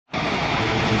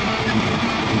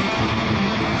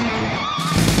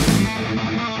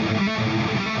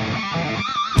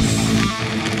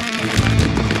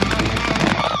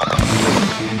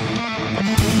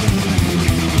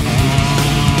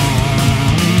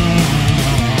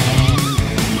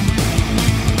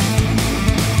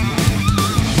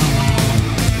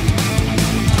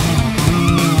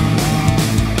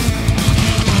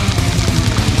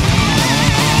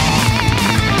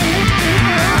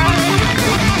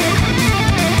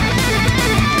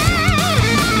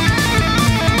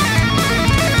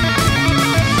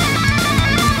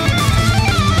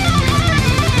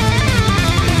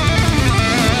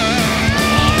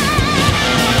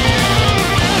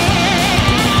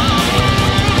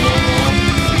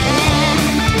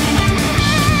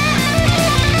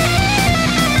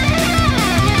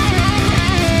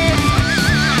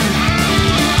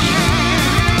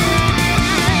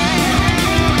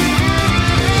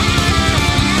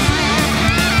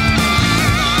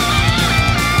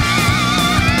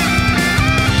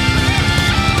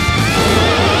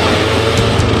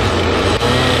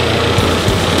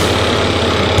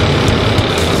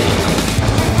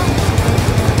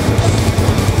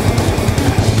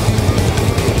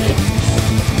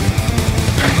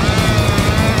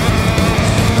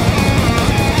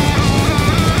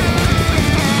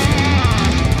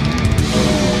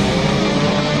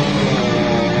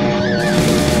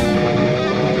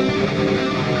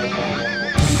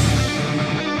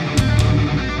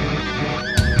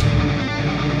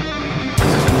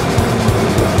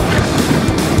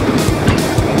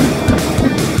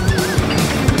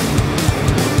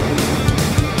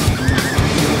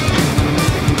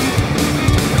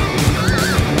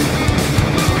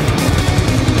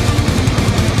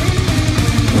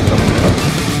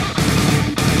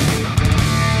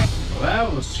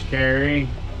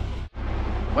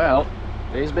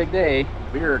today's big day.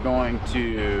 We are going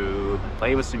to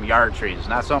play with some yard trees.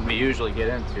 Not something we usually get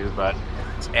into, but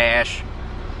it's ash,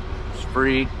 it's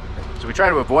free. So we try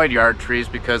to avoid yard trees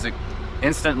because it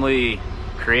instantly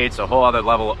creates a whole other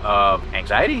level of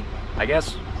anxiety, I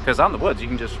guess. Because out in the woods, you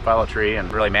can just follow a tree and it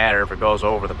doesn't really matter if it goes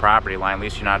over the property line. At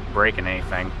least you're not breaking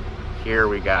anything. Here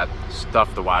we got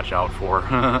stuff to watch out for.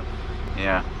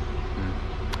 Yeah.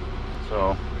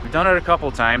 So we've done it a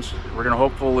couple times. We're gonna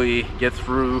hopefully get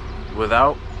through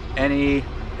without any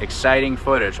exciting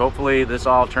footage. Hopefully this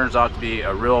all turns out to be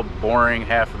a real boring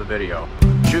half of the video.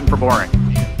 Shooting for boring.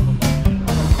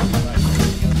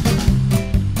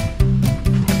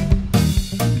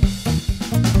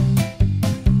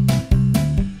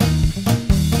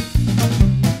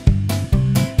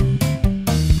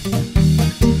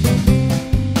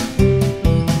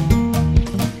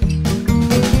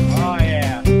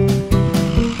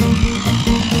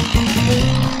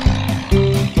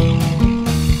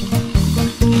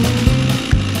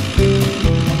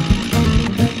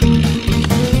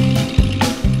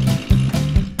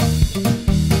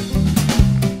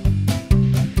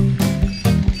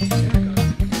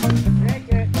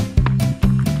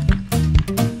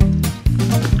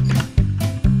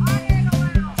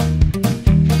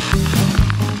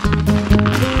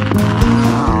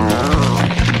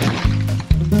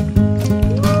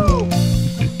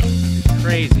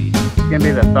 Gonna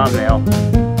be the thumbnail.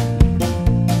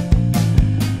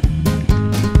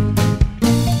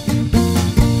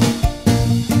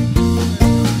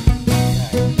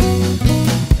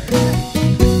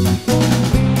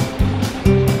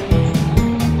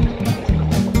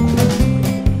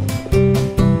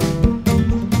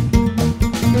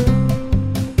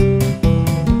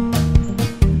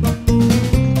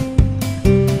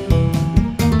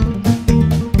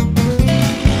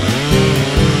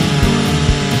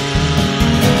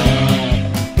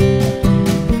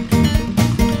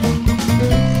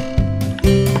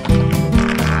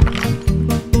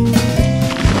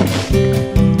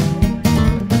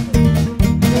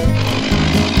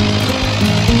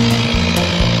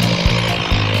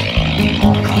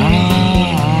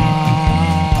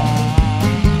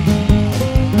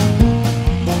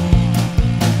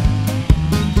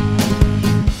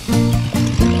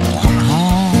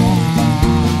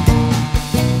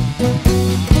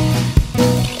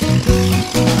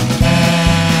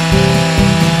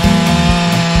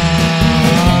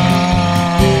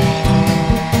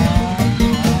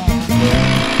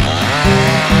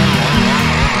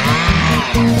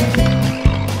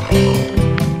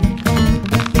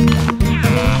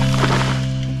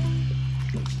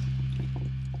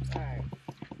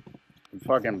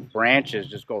 Fucking branches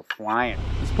just go flying.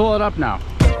 Let's pull it up now.